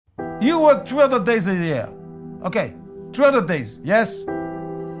You work 300 days a year. Okay, 300 days, yes?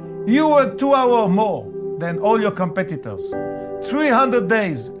 You work 2 hours more than all your competitors. 300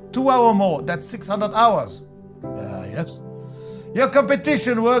 days, 2 hours more, that's 600 hours. Yes. Your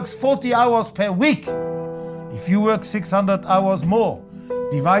competition works 40 hours per week. If you work 600 hours more,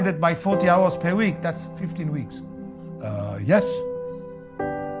 divided by 40 hours per week, that's 15 weeks. Yes.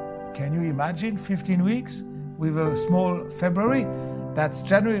 Can you imagine 15 weeks with a small February? That's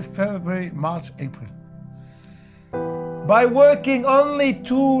January, February, March, April. By working only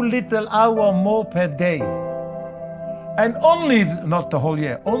 2 little hours more per day, and only, not the whole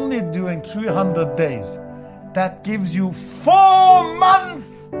year, only during 300 days, that gives you 4 months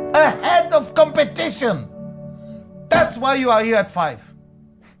ahead of competition. That's why you are here at 5.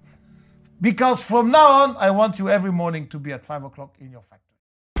 Because from now on, I want you every morning to be at 5 o'clock in your factory.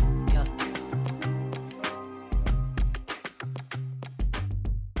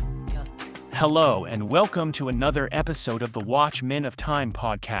 Hello and welcome to another episode of the Watchmen of Time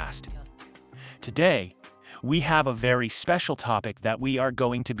podcast. Today, we have a very special topic that we are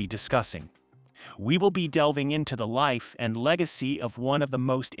going to be discussing. We will be delving into the life and legacy of one of the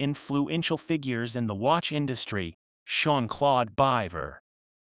most influential figures in the watch industry, Jean-Claude Biver.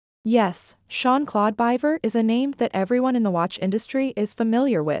 Yes, Jean-Claude Biver is a name that everyone in the watch industry is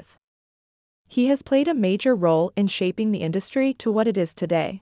familiar with. He has played a major role in shaping the industry to what it is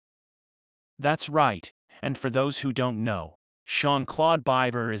today. That's right, and for those who don't know, Jean-Claude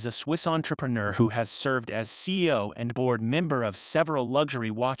Biver is a Swiss entrepreneur who has served as CEO and board member of several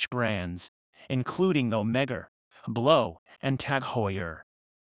luxury watch brands, including Omega, Hublot, and Tag Heuer.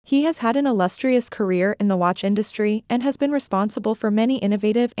 He has had an illustrious career in the watch industry and has been responsible for many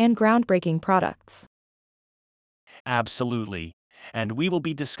innovative and groundbreaking products. Absolutely, and we will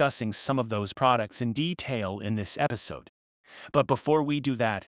be discussing some of those products in detail in this episode. But before we do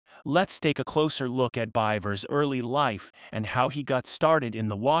that, let's take a closer look at Biver's early life and how he got started in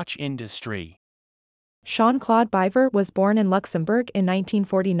the watch industry. Jean-Claude Biver was born in Luxembourg in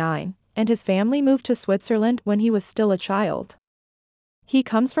 1949, and his family moved to Switzerland when he was still a child. He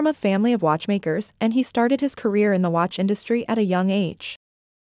comes from a family of watchmakers, and he started his career in the watch industry at a young age.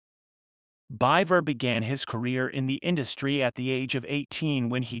 Biver began his career in the industry at the age of 18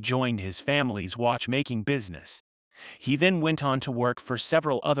 when he joined his family's watchmaking business. He then went on to work for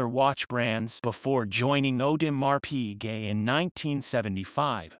several other watch brands before joining Audemars Piguet in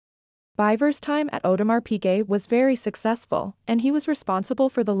 1975. Biver's time at Audemars Piguet was very successful, and he was responsible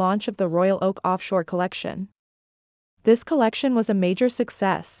for the launch of the Royal Oak Offshore collection. This collection was a major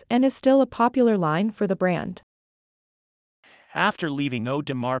success and is still a popular line for the brand. After leaving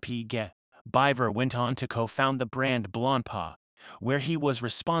Audemars Piguet, Biver went on to co-found the brand Blancpain, where he was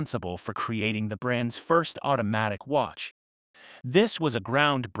responsible for creating the brand's first automatic watch. This was a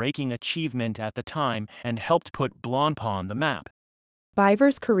groundbreaking achievement at the time and helped put Blancpain on the map.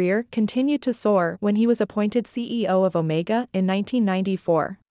 Biver's career continued to soar when he was appointed CEO of Omega in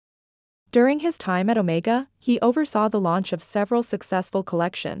 1994. During his time at Omega, he oversaw the launch of several successful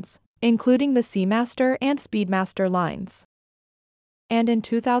collections, including the Seamaster and Speedmaster lines. And in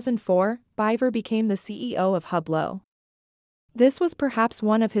 2004, Biver became the CEO of Hublot. This was perhaps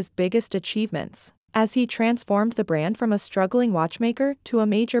one of his biggest achievements, as he transformed the brand from a struggling watchmaker to a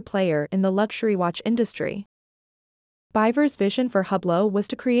major player in the luxury watch industry. Biver's vision for Hublot was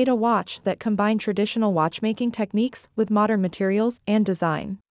to create a watch that combined traditional watchmaking techniques with modern materials and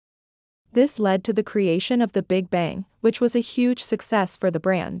design. This led to the creation of the Big Bang, which was a huge success for the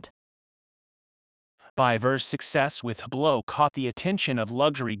brand. Biver's success with Hublot caught the attention of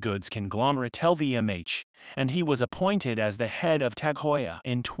luxury goods conglomerate LVMH, and he was appointed as the head of Tag Heuer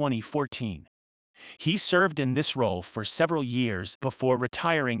in 2014. He served in this role for several years before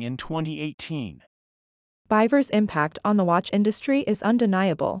retiring in 2018. Biver's impact on the watch industry is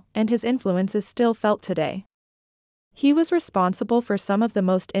undeniable, and his influence is still felt today. He was responsible for some of the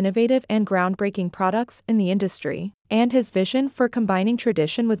most innovative and groundbreaking products in the industry, and his vision for combining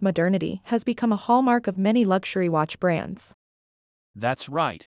tradition with modernity has become a hallmark of many luxury watch brands. That's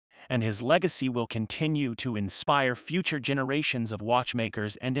right, and his legacy will continue to inspire future generations of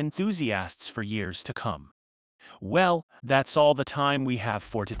watchmakers and enthusiasts for years to come. Well, that's all the time we have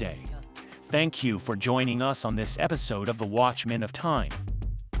for today. Thank you for joining us on this episode of the Watchmen of Time.